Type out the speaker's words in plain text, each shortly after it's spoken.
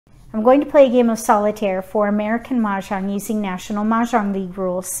I'm going to play a game of solitaire for American Mah Jongg using National Mah Jongg League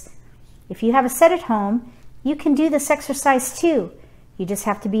rules. If you have a set at home, you can do this exercise too. You just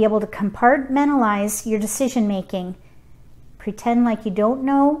have to be able to compartmentalize your decision making. Pretend like you don't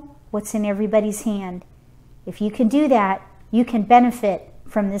know what's in everybody's hand. If you can do that, you can benefit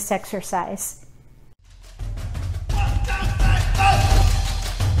from this exercise.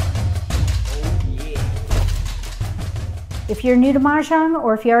 If you're new to Mah Jongg,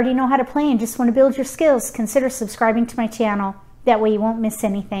 or if you already know how to play and just want to build your skills, consider subscribing to my channel. That way you won't miss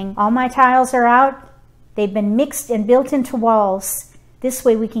anything. All my tiles are out. They've been mixed and built into walls. This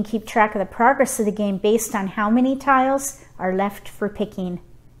way we can keep track of the progress of the game based on how many tiles are left for picking.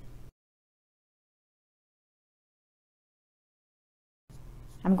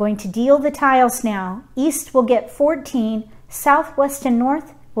 I'm going to deal the tiles now. East will get 14, South, West, and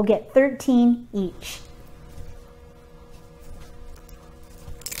North will get 13 each.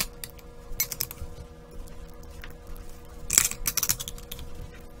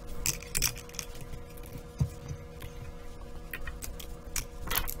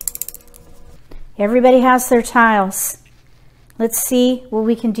 Everybody has their tiles. Let's see what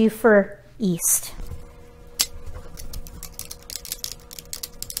we can do for East.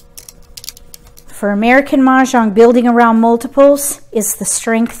 For American Mah Jongg, building around multiples is the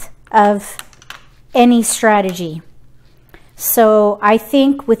strength of any strategy. So I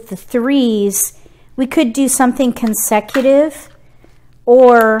think with the threes, we could do something consecutive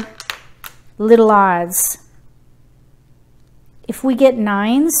or little odds. If we get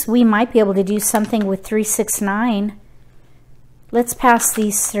nines, we might be able to do something with 3, 6, 9. Let's pass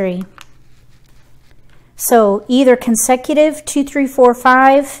these three. So either consecutive 2, 3, 4,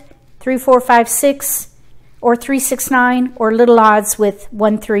 5, 3, 4, 5, 6, or 3, 6, 9, or little odds with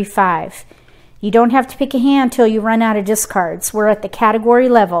 1, 3, 5. You don't have to pick a hand till you run out of discards. We're at the category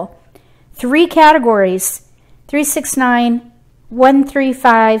level. 3 categories: 3, 6, 9, 1, 3,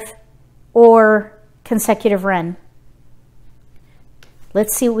 5, or consecutive run.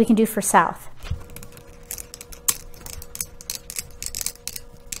 Let's see what we can do for South.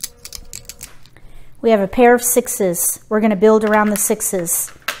 We have a pair of sixes. We're going to build around the sixes.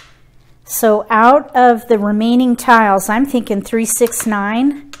 So out of the remaining tiles, I'm thinking 3, 6,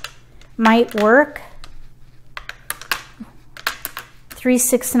 9 might work. 3,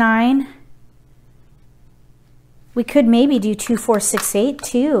 6, 9. We could maybe do 2, 4, 6, 8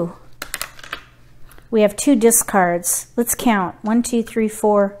 too. We have 2 discards. Let's count. 1, 2, 3,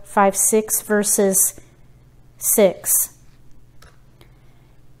 4, 5, 6 versus 6.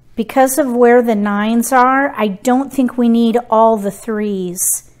 Because of where the 9s are, I don't think we need all the 3s.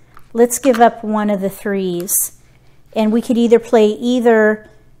 Let's give up one of the 3s. And we could either play either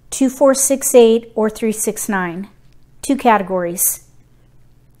 2, 4, 6, 8 or 3, 6, 9. 2 categories.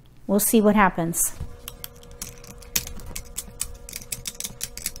 We'll see what happens.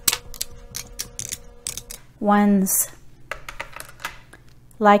 Ones.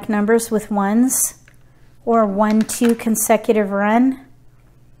 Like numbers with ones, or 1, 2 consecutive run.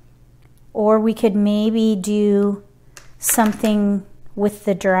 Or we could maybe do something with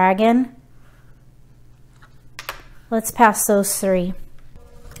the dragon. Let's pass those 3.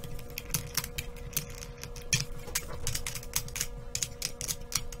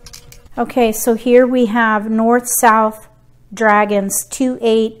 Okay, so here we have north, south, dragons, 2,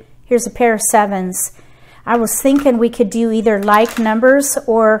 8. Here's a pair of 7s. I was thinking we could do either like numbers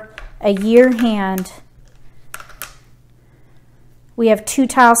or a year hand. We have 2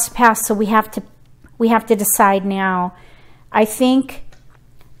 tiles to pass, so we have to decide now. I think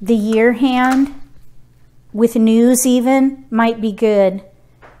the year hand with news even might be good.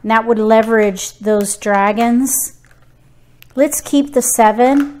 And that would leverage those dragons. Let's keep the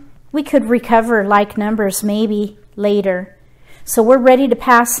 7. We could recover like numbers maybe later. So we're ready to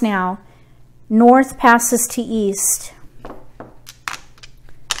pass now. North passes to east.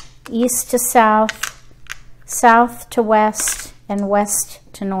 East to south. South to west. And west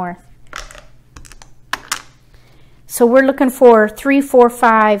to north. So we're looking for 3, 4,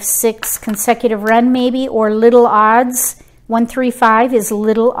 5, 6 consecutive run maybe, or little odds. 1, 3, 5 is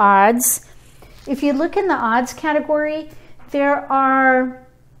little odds. If you look in the odds category, there are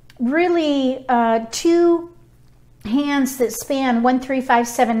really 2 hands that span 1, 3, 5,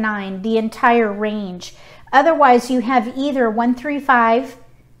 7, 9, the entire range. Otherwise, you have either 1, 3, 5,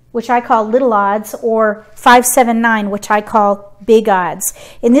 which I call little odds, or 5, 7, 9, which I call big odds.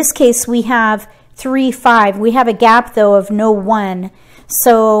 In this case, we have 3, 5. We have a gap, though, of no 1.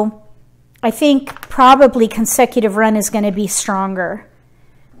 So I think probably consecutive run is going to be stronger.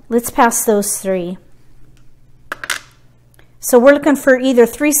 Let's pass those 3. So we're looking for either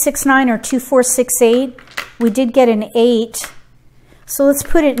 3, 6, 9 or 2, 4, 6, 8. We did get an 8. So let's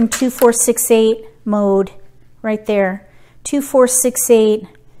put it in 2, 4, 6, 8 mode right there. 2, 4, 6, 8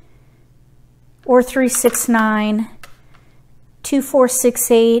 or 3, 6, 9. 2, 4,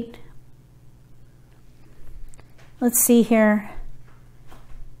 6, 8. Let's see here.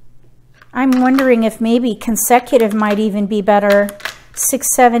 I'm wondering if maybe consecutive might even be better. 6,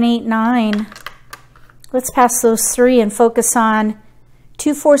 7, 8, 9. Let's pass those 3 and focus on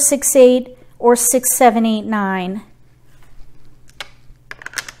 2, 4, 6, 8 or 6, 7, 8, 9.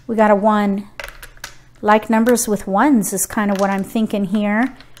 We got a 1. Like numbers with 1s is kind of what I'm thinking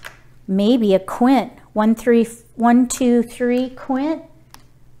here. Maybe a quint. 1, 3, 1, 2, 3 quint.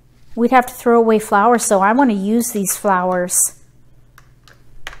 We'd have to throw away flowers, so I want to use these flowers.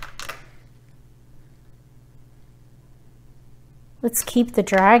 Let's keep the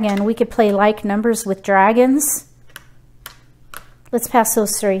dragon. We could play like numbers with dragons. Let's pass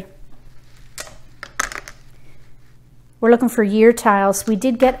those 3. We're looking for year tiles. We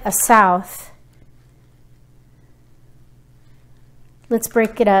did get a south. Let's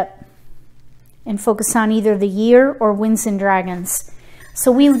break it up and focus on either the year or winds and dragons.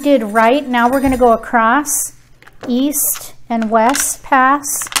 So we did right. Now we're going to go across, east and west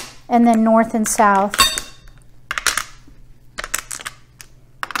pass, and then north and south.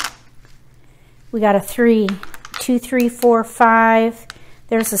 We got a 3, 2, 3, 4, 5.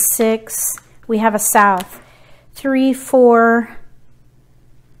 There's a 6. We have a south. 3, 4,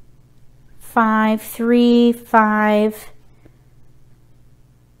 5, 3, 5,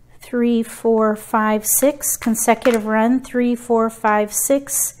 3, 4, 5, 6. Consecutive run. 3, 4, 5,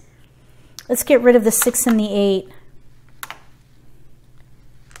 6. Let's get rid of the 6 and the 8.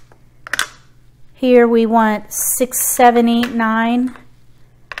 Here we want 6, 7, 8, 9.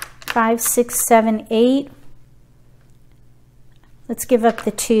 5, 6, 7, 8. Let's give up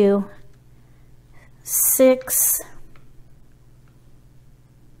the 2. 6.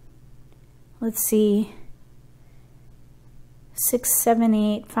 Let's see. 6, 7,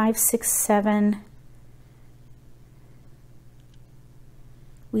 8, 5, 6, 7.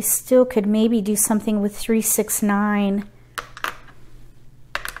 We still could maybe do something with 3, 6, 9.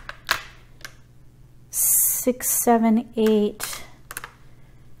 6, 7, 8.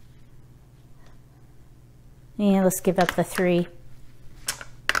 Yeah, let's give up the 3.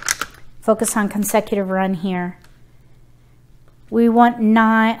 Focus on consecutive run here. We want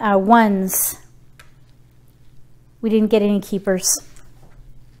 1s. We didn't get any keepers.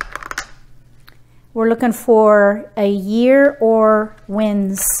 We're looking for a year or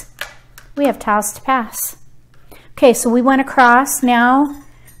winds. We have tiles to pass. Okay, so we went across. Now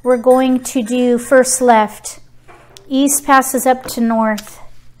we're going to do first left. East passes up to north.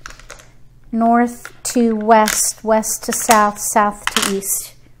 North to west, west to south, south to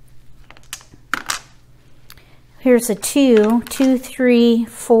east. Here's a 2, 2, 3,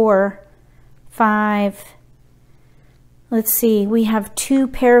 4, 5. Let's see, we have 2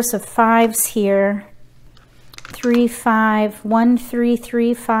 pairs of 5s here. 3, 5, 1, 3,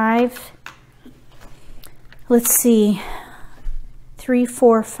 3, 5. Let's see, 3,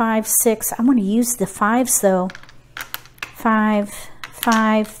 4, 5, 6. I want to use the 5s though. 5,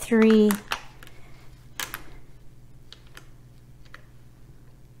 5, 3.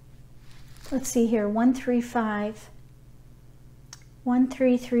 Let's see here, 1, 3, 5, 1,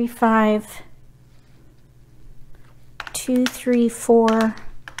 3, 3, 5, 2, 3, 4,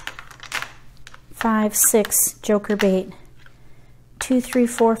 5, 6, joker bait, 2, 3,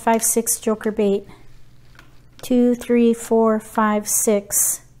 4, 5, 6, joker bait, 2, 3, 4, 5,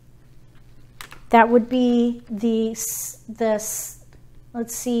 6. That would be the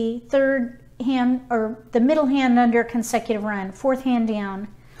let's see, third hand or the middle hand under consecutive run, fourth hand down.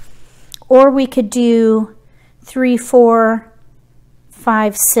 Or we could do 3, 4,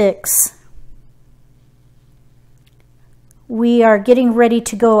 5, 6. We are getting ready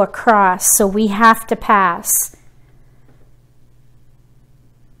to go across, so we have to pass.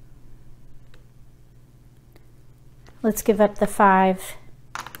 Let's give up the 5.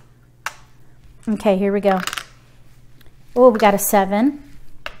 Okay, here we go. Oh, we got a 7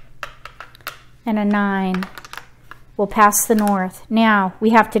 and a 9. We'll pass the north. Now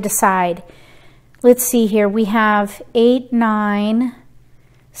we have to decide. Let's see here. We have 8, 9,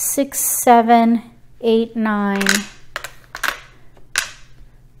 6, 7, 8, 9.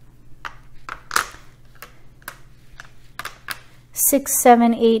 Six,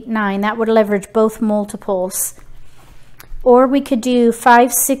 7, 8, 9. That would leverage both multiples. Or we could do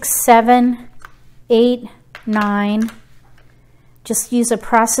 5, 6, 7, 8, 9. Just use a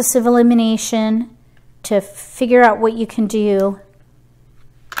process of elimination. to figure out what you can do.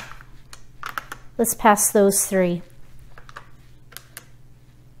 Let's pass those 3.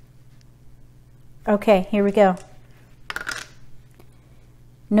 Okay, here we go.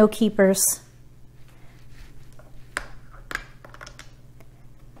 No keepers.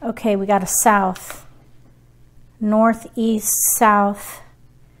 Okay, we got a south. North, east, south.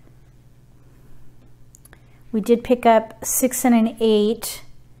 We did pick up 6 and an 8.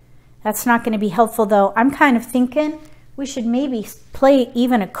 That's not going to be helpful though. I'm kind of thinking we should maybe play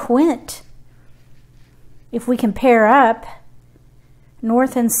even a quint. If we can pair up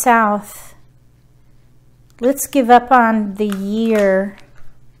north and south. Let's give up on the year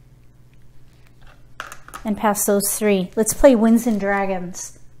and pass those 3. Let's play Winds and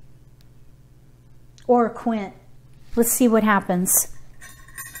Dragons or a quint. Let's see what happens.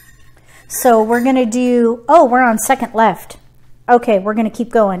 So we're going to do, oh, we're on second left. Okay, we're going to keep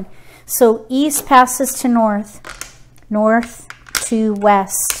going. So east passes to north, north to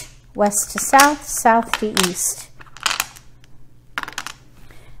west, west to south, south to east.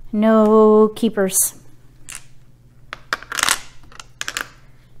 No keepers.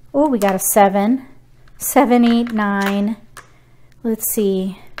 Oh, we got a 7. 7, 8, 9. Let's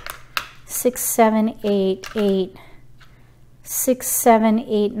see. 6, 7, 8, 8. 6, 7,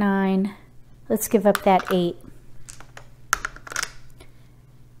 8, 9. Let's give up that 8.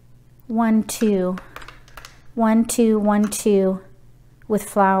 1, 2. 1, 2, 1, 2 with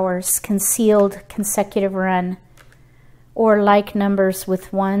flowers. Concealed consecutive run. Or like numbers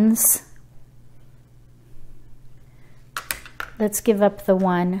with 1s. Let's give up the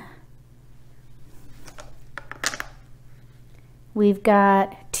 1. We've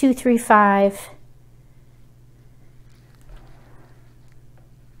got 2, 3, 5.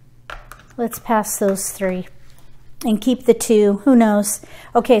 Let's pass those 3 and keep the 2. Who knows?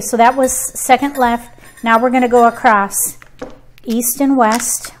 Okay, so that was second left. Now we're going to go across east and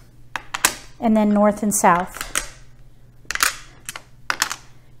west and then north and south.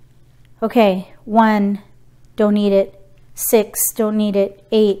 Okay, 1, don't need it. 6, don't need it.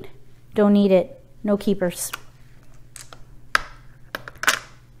 8, don't need it. No keepers.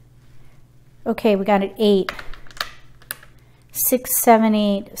 Okay, we got an 8. 6, 7,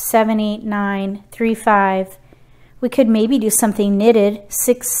 8, 7, 8, 9, 3, 5. We could maybe do something knitted,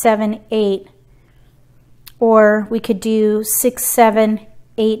 6, 7, 8. Or we could do 6, 7,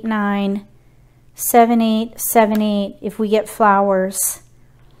 8, 9, 7, 8, 7, 8 if we get flowers.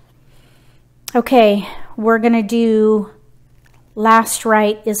 Okay, we're going to do last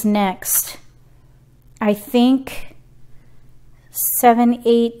right is next. I think 7,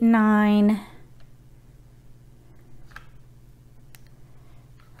 8, 9.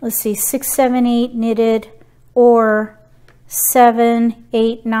 Let's see, 6, 7, 8 knitted or 7,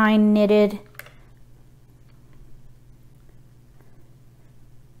 8, 9 knitted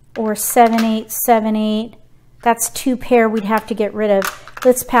or 7, 8, 7, 8. That's 2 pair we'd have to get rid of.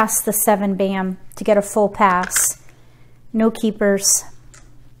 Let's pass the 7 bam to get a full pass. No keepers.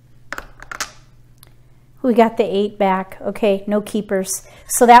 We got the 8 back. Okay, no keepers.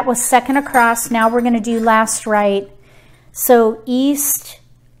 So that was second across. Now we're going to do last right. So east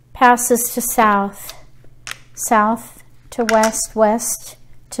passes to south, south to west, west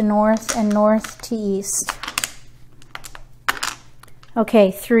to north, and north to east.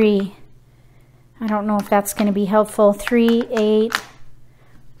 Okay, 3. I don't know if that's going to be helpful. 3, 8,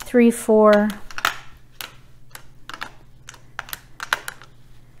 3, 4.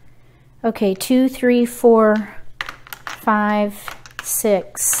 Okay, 2, 3, 4, 5,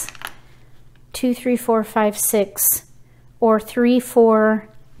 6. 2, 3, 4, 5, 6. Or 3, 4,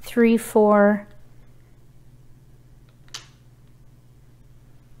 3, 4.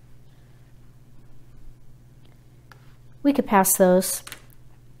 We could pass those.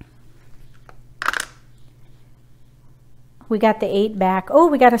 We got the 8 back. Oh,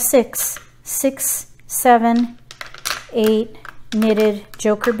 we got a 6. 6, 7, 8 knitted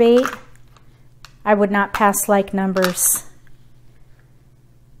joker bait. I would not pass like numbers.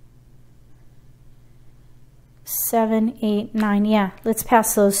 7, 8, 9. Yeah, let's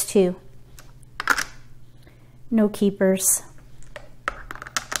pass those 2. No keepers.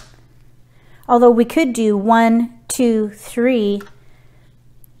 Although we could do 1, 2, 3.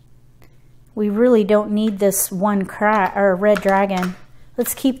 We really don't need this 1 red dragon.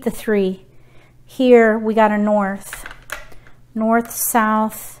 Let's keep the 3. Here we got a north. North,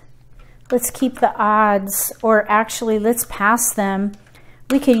 south. Let's keep the odds, or actually let's pass them.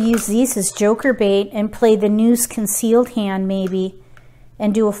 We could use these as joker bait and play the news concealed hand maybe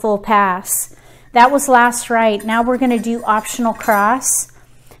and do a full pass. That was last right. Now we're going to do optional cross.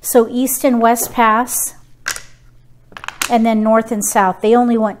 So east and west pass, and then north and south. They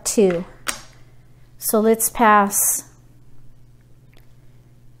only want 2. So let's pass,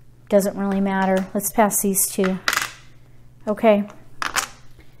 doesn't really matter. Let's pass these 2. Okay.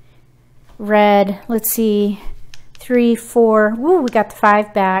 Red, let's see, 3, 4, woo, we got the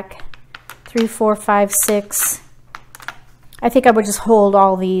 5 back. 3, 4, 5, 6. I think I would just hold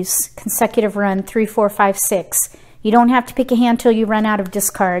all these. Consecutive run, 3, 4, 5, 6. You don't have to pick a hand till you run out of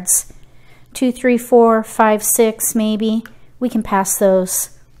discards. 2, 3, 4, 5, 6, maybe. We can pass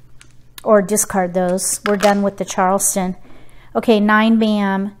those or discard those. We're done with the Charleston. Okay, 9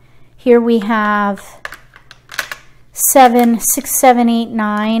 bam. Here we have 7, 6, 7, 8,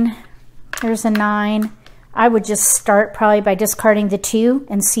 9. There's a 9. I would just start probably by discarding the 2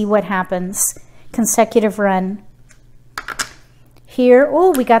 and see what happens. Consecutive run. Here,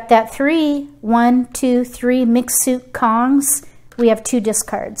 oh, we got that 3. 1, 2, 3 mixed suit Kongs. We have 2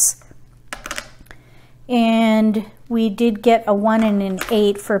 discards. And we did get a 1 and an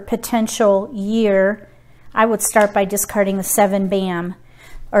 8 for potential year. I would start by discarding the 7 bam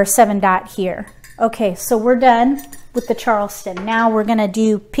or 7 dot here. Okay, so we're done with the Charleston. Now we're going to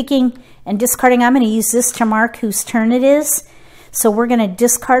do picking and discarding. I'm going to use this to mark whose turn it is. So we're going to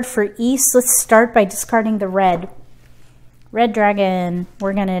discard for east. Let's start by discarding the red. Red dragon.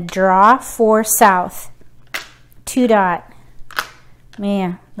 We're going to draw for south. 2 dot.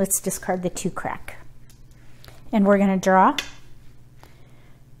 Man, let's discard the 2 crack. And we're going to draw.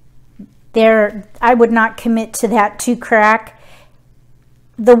 There, I would not commit to that 2 crack.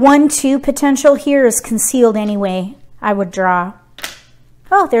 The 1, 2 potential here is concealed anyway. I would draw.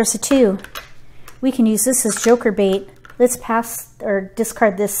 Oh, there's a 2. We can use this as joker bait. Let's pass or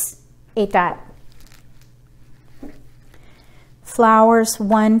discard this 8 dot. Flowers,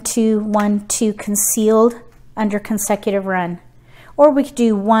 1, 2, 1, 2 concealed under consecutive run. Or we could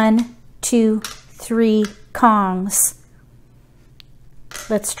do 1, 2, 3 Kongs.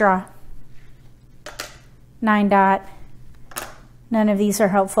 Let's draw. 9 dot. None of these are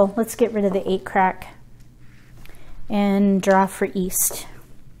helpful. Let's get rid of the 8 crack and draw for east.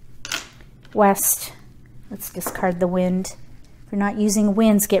 West. Let's discard the wind. If you're not using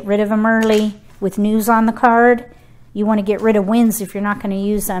winds, get rid of them early. With news on the card, you want to get rid of winds if you're not going to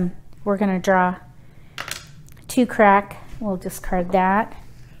use them. We're going to draw 2 crack. We'll discard that.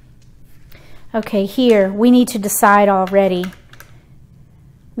 Okay, here we need to decide already.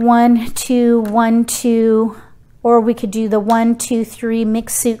 1, 2, 1, 2. Or we could do the 1, 2, 3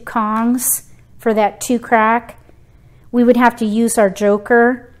 mixed suit Kongs for that 2 crack. We would have to use our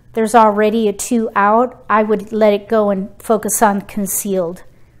joker. There's already a 2 out. I would let it go and focus on concealed.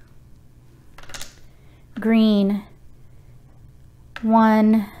 Green.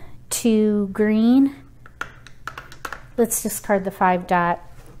 1, 2 green. Let's discard the 5 dot.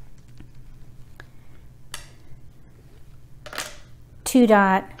 2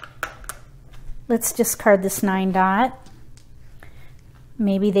 dot. Let's discard this 9 dot.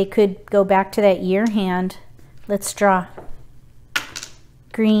 Maybe they could go back to that year hand. Let's draw.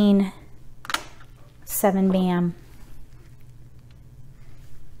 Green. 7 bam.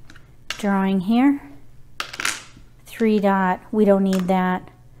 Drawing here. 3 dot. We don't need that.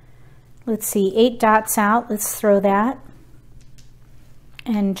 Let's see. 8 dots out. Let's throw that.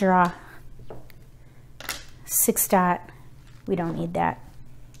 And draw. 6 dot. We don't need that.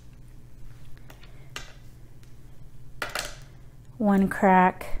 1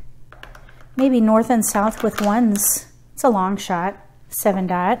 crack. Maybe north and south with 1s. It's a long shot. 7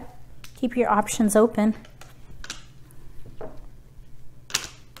 dot. Keep your options open.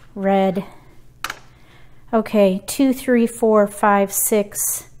 Red. Okay, 2, 3, 4, 5,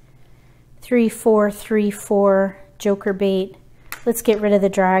 6. 3, 4, 3, 4. Joker bait. Let's get rid of the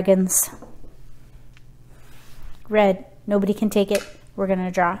dragons. Red. Nobody can take it. We're going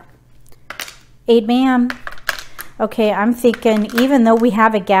to draw. 8 bam. Okay, I'm thinking even though we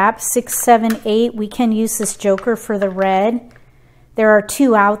have a gap, 6, 7, 8, we can use this joker for the red. There are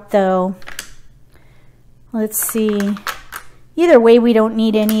 2 out though. Let's see. Either way, we don't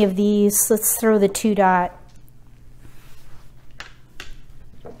need any of these. Let's throw the 2 dot.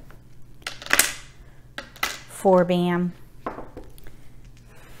 Four bam.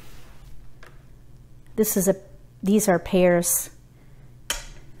 These are pairs.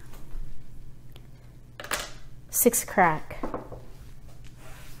 6 crack.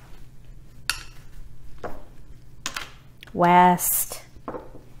 West.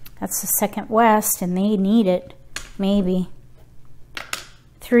 That's the second west and they need it. Maybe.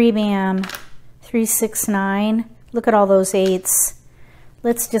 3 bam. 3, 6, 9. Look at all those 8s.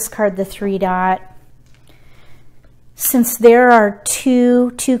 Let's discard the 3 dot. Since there are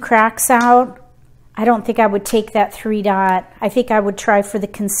two cracks out, I don't think I would take that 3 dot. I think I would try for the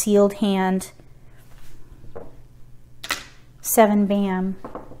concealed hand. 7 bam.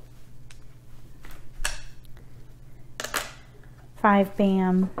 5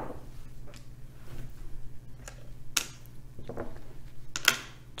 bam.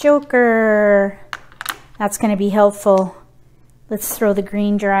 Joker. That's going to be helpful. Let's throw the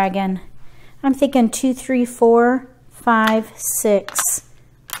green dragon. I'm thinking 2, 3, 4, 5, 6.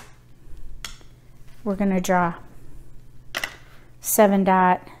 We're going to draw 7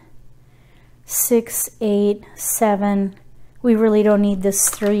 dot. 6, 8, 7. We really don't need this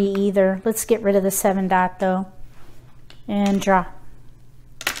 3 either. Let's get rid of the 7 dot though. And draw.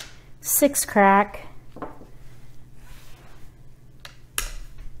 6 crack.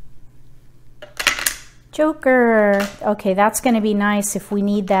 Joker. Okay, that's going to be nice if we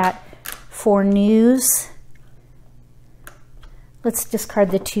need that for news. Let's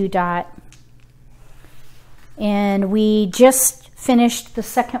discard the 2 dot. And we just finished the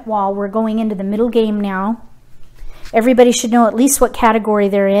second wall. We're going into the middle game now. Everybody should know at least what category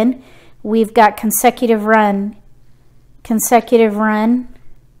they're in. We've got consecutive run, consecutive run,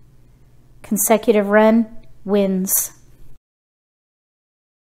 consecutive run wins.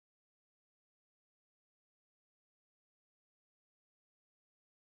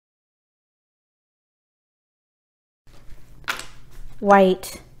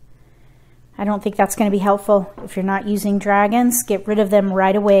 White. I don't think that's going to be helpful. If you're not using dragons, get rid of them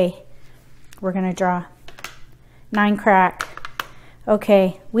right away. We're going to draw 9 crack.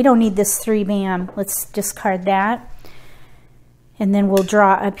 Okay, we don't need this 3 bam. Let's discard that. And then we'll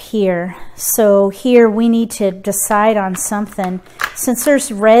draw up here. So here we need to decide on something. Since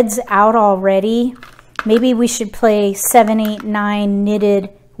there's reds out already, maybe we should play 7, 8, 9 knitted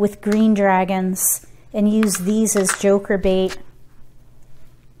with green dragons and use these as joker bait.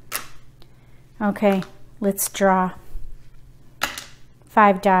 Okay, let's draw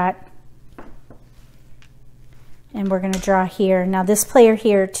 5 dot. And we're going to draw here. Now this player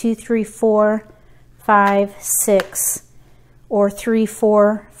here, 2, 3, 4, 5, 6, or 3,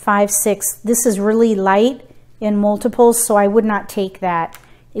 4, 5, 6. This is really light in multiples, so I would not take that.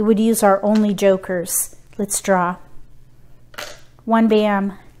 It would use our only jokers. Let's draw. 1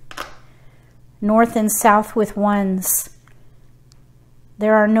 bam. North and south with 1s.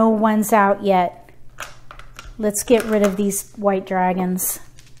 There are no 1s out yet. Let's get rid of these white dragons.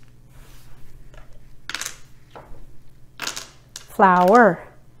 Flower.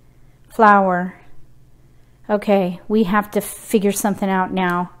 Flower. Okay, we have to figure something out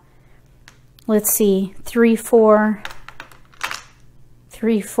now. Let's see. 3, 4,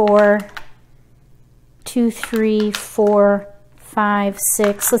 3, 4, 2, 3, 4, 5,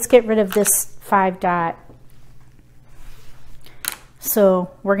 6. Let's get rid of this 5 dot. So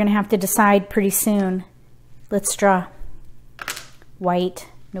we're going to have to decide pretty soon. Let's draw. White.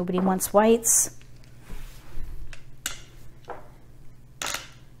 Nobody wants whites.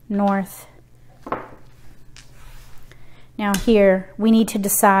 North. Now here we need to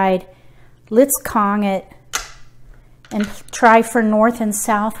decide. Let's Kong it and try for north and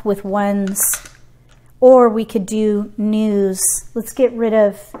south with 1s. Or we could do news. Let's get rid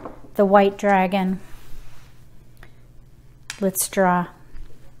of the white dragon. Let's draw.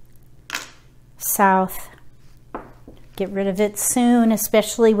 South. Get rid of it soon,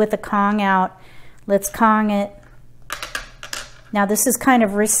 especially with the Kong out. Let's Kong it. Now this is kind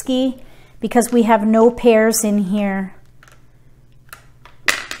of risky because we have no pairs in here.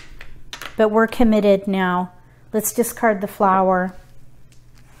 But we're committed now. Let's discard the flower.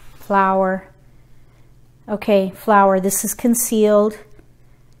 Flower. Okay, flower. This is concealed.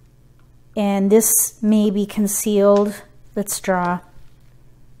 And this may be concealed. Let's draw.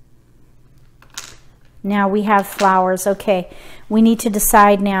 Now we have flowers. Okay, we need to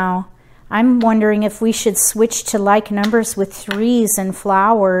decide now. I'm wondering if we should switch to like numbers with 3s and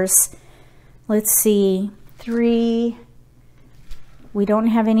flowers. Let's see. 3. We don't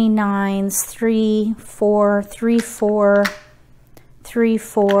have any 9s. 3, 4, 3, 4, 3,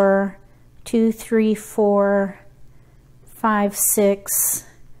 4, 2, 3, 4, 5, 6.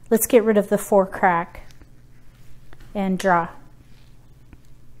 Let's get rid of the 4 crack and draw.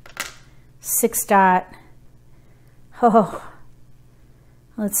 6 dot. Oh,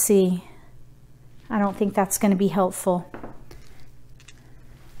 let's see. I don't think that's going to be helpful.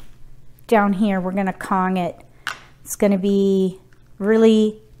 Down here, we're going to Kong it. It's going to be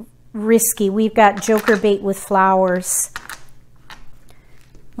really risky. We've got joker bait with flowers.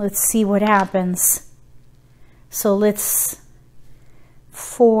 Let's see what happens. So let's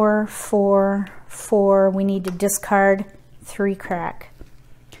 4, 4, 4. We need to discard 3 crack.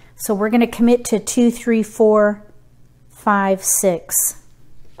 So we're going to commit to 2, 3, 4, 5, 6.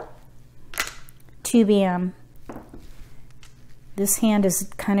 2 bam. This hand is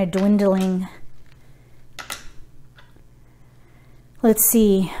kind of dwindling. Let's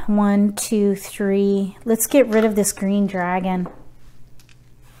see, 1, 2, 3. Let's get rid of this green dragon.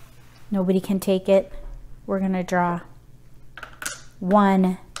 Nobody can take it. We're going to draw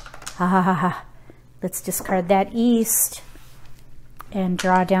 1. Let's discard that east and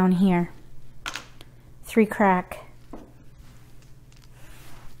draw down here. 3 crack.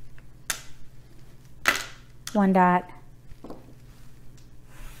 1 dot.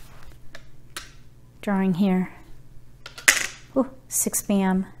 Drawing here. Ooh, 6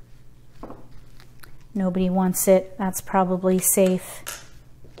 bam. Nobody wants it. That's probably safe.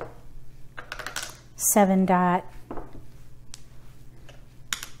 7 dot.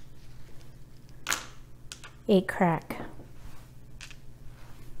 8 crack.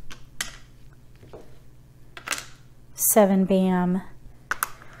 7 bam.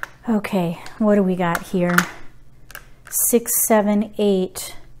 Okay, what do we got here? 6, 7,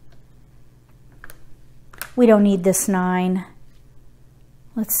 8. We don't need this 9.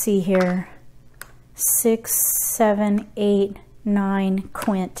 Let's see here. 6, 7, 8, 9,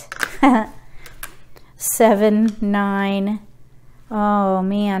 quint. 7, 9. Oh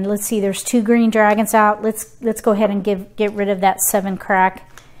man, let's see, there's 2 green dragons out. Let's go ahead and get rid of that 7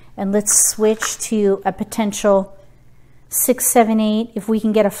 crack, and let's switch to a potential 6, 7, 8. If we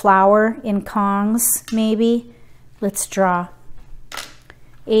can get a flower in Kongs, maybe. Let's draw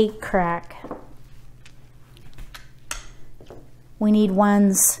 8 crack. We need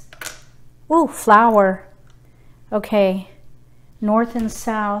 1s. Ooh, flower. Okay, north and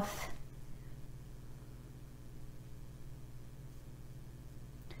south.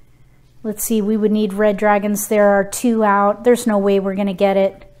 Let's see, we would need red dragons. There are 2 out. There's no way we're gonna get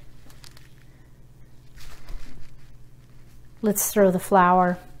it. Let's throw the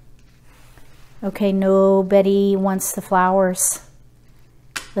flower. Okay, nobody wants the flowers.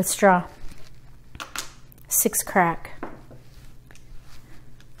 Let's draw 6 crack.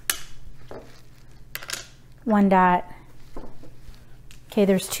 1 dot. Okay,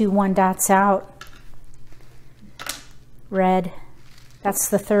 there's 2 1 dots out. Red. That's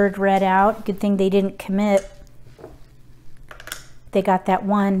the 3rd red out. Good thing they didn't commit. They got that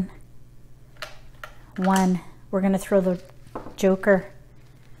 1. 1. We're going to throw the joker.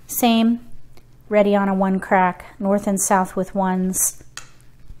 Same. Ready on a 1 crack. North and south with 1s.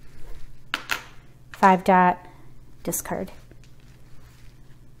 5 dot. Discard.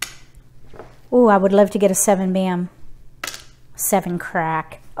 Ooh, I would love to get a 7 bam. 7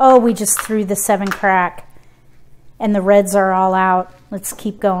 crack. Oh, we just threw the 7 crack. And the reds are all out. Let's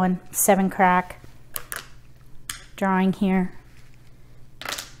keep going. 7 crack. Drawing here.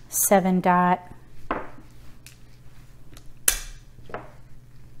 7 dot.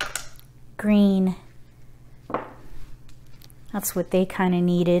 Green. That's what they kind of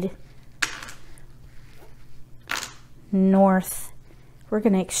needed. North. We're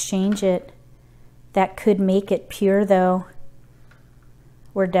going to exchange it. That could make it pure though.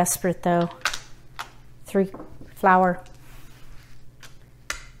 We're desperate though. 3 flower.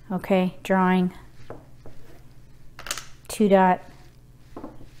 Okay, drawing. 2 dot.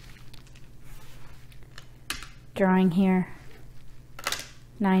 Drawing here.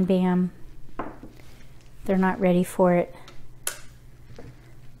 9 bam. They're not ready for it.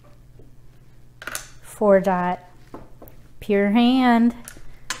 4 dot. Pure hand.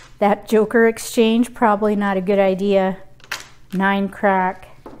 That joker exchange, probably not a good idea. 9 crack.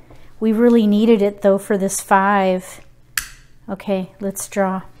 We really needed it though for this 5. Okay, let's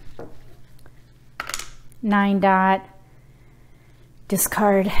draw. 9 dot.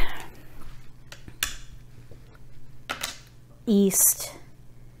 Discard. East.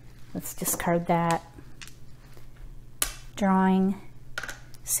 Let's discard that. Drawing.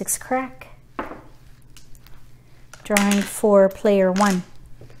 6 crack. Drawing for player 1.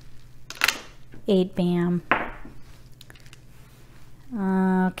 8 bam.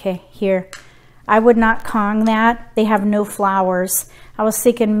 Okay, here. I would not Kong that. They have no flowers. I was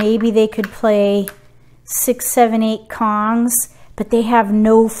thinking maybe they could play 6, 7, 8 Kongs, but they have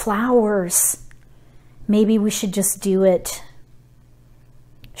no flowers. Maybe we should just do it.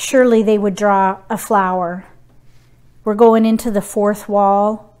 Surely they would draw a flower. We're going into the 4th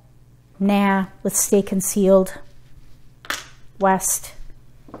wall. Nah, let's stay concealed. West.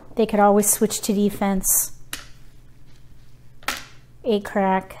 They could always switch to defense. 8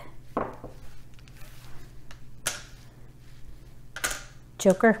 crack.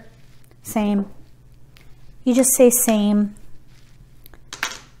 Joker. Same. You just say same.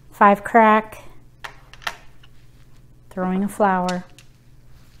 5 crack. Throwing a flower.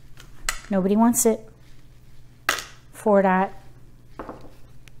 Nobody wants it. 4 dot.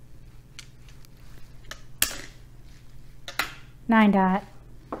 9 dot.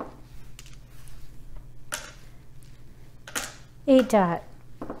 8 dot.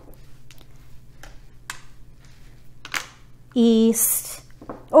 East.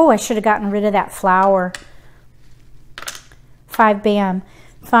 Oh, I should have gotten rid of that flower. 5 bam.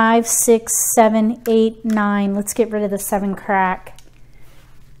 5, 6, 7, 8, 9. Let's get rid of the 7 crack.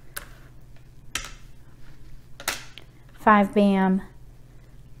 5 bam.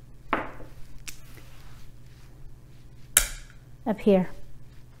 Up here.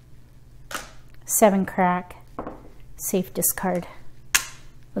 7 crack. Safe discard.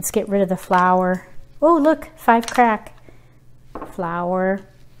 Let's get rid of the flower. Oh, look, 5 crack. Flower.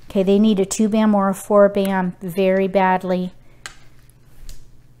 Okay, they need a 2 bam or a 4 bam very badly.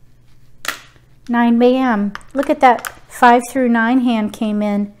 9 bam. Look at that 5 through 9 hand came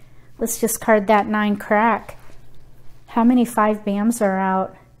in. Let's discard that 9 crack. How many 5 bams are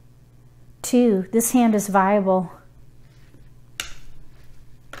out? 2. This hand is viable.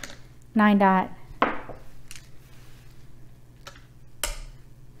 9 dot.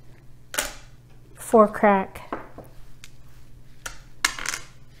 4 crack.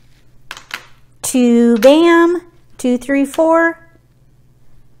 2 bam. 2, 3, 4.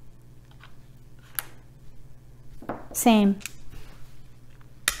 Same.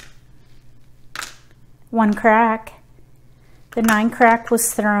 1 crack. The 9 crack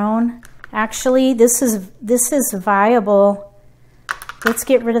was thrown. Actually, this is viable. Let's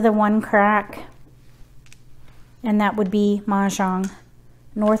get rid of the 1 crack. And that would be Mah Jongg.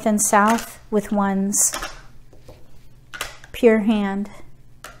 North and south with 1s. Pure hand.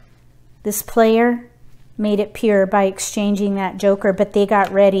 This player made it pure by exchanging that joker, but they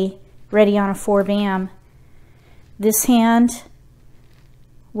got ready on a 4 bam. This hand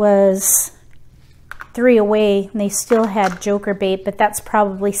was 3 away, and they still had joker bait, but that's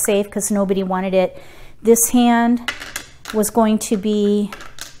probably safe because nobody wanted it. This hand was going to be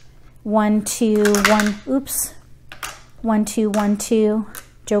 1, 2, 1, oops, 1, 2, 1, 2,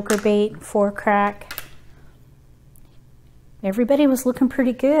 joker bait, 4 crack. Everybody was looking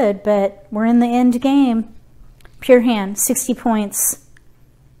pretty good, but we're in the end game. Pure hand, 60 points.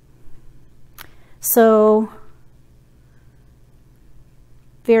 So,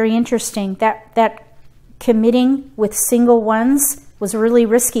 very interesting. That committing with single 1s was really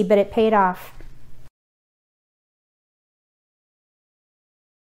risky, but it paid off.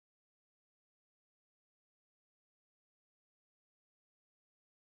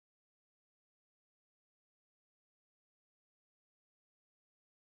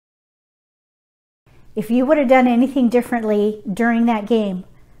 If you would have done anything differently during that game,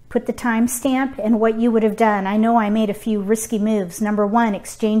 put the timestamp and what you would have done. I know I made a few risky moves. Number 1,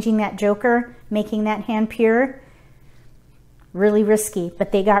 exchanging that joker, making that hand pure. Really risky,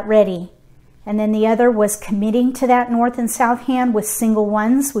 but they got ready. And then the other was committing to that north and south hand with single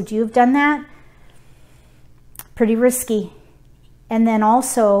 1s. Would you have done that? Pretty risky. And then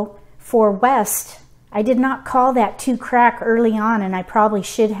also for west, I did not call that 2 crack early on, and I probably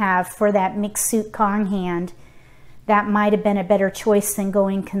should have for that mixed suit Kong hand. That might have been a better choice than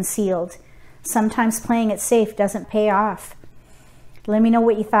going concealed. Sometimes playing it safe doesn't pay off. Let me know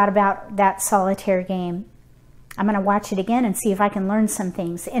what you thought about that solitaire game. I'm going to watch it again and see if I can learn some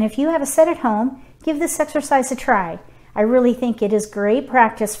things. And if you have a set at home, give this exercise a try. I really think it is great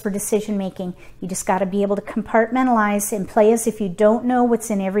practice for decision making. You just got to be able to compartmentalize and play as if you don't know what's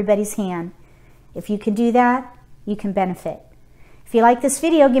in everybody's hand. If you can do that, you can benefit. If you like this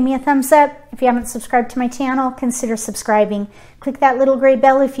video, give me a thumbs up. If you haven't subscribed to my channel, consider subscribing. Click that little gray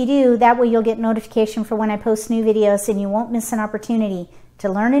bell if you do. That way you'll get notification for when I post new videos, and you won't miss an opportunity to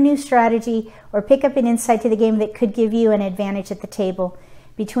learn a new strategy or pick up an insight to the game that could give you an advantage at the table.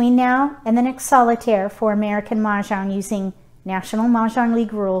 Between now and the next solitaire for American Mah Jongg using National Mah Jongg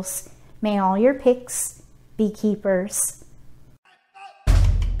League rules, may all your picks be keepers.